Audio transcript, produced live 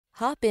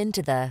Hop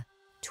into the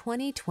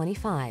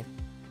 2025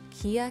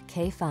 Kia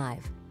K5.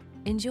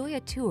 Enjoy a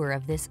tour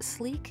of this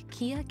sleek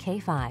Kia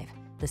K5,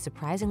 the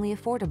surprisingly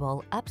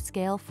affordable,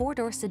 upscale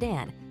four-door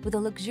sedan with a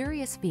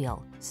luxurious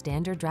feel,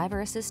 standard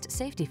driver assist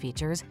safety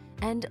features,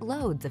 and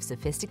loads of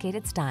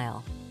sophisticated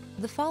style.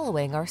 The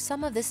following are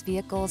some of this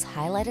vehicle's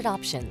highlighted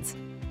options: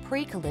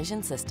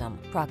 pre-collision system,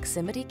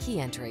 proximity key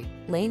entry,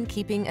 lane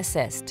keeping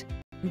assist,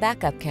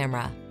 backup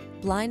camera,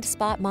 blind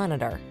spot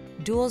monitor,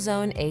 dual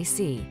zone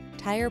AC,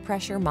 tire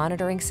pressure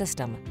monitoring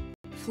system,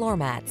 floor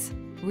mats,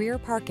 rear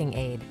parking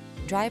aid,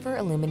 driver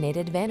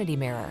illuminated vanity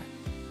mirror.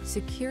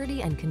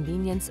 Security and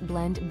convenience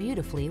blend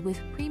beautifully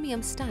with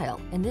premium style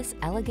in this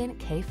elegant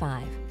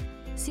K5.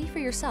 See for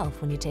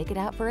yourself when you take it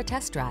out for a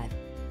test drive.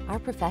 Our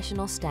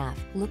professional staff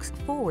looks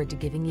forward to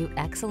giving you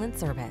excellent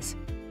service.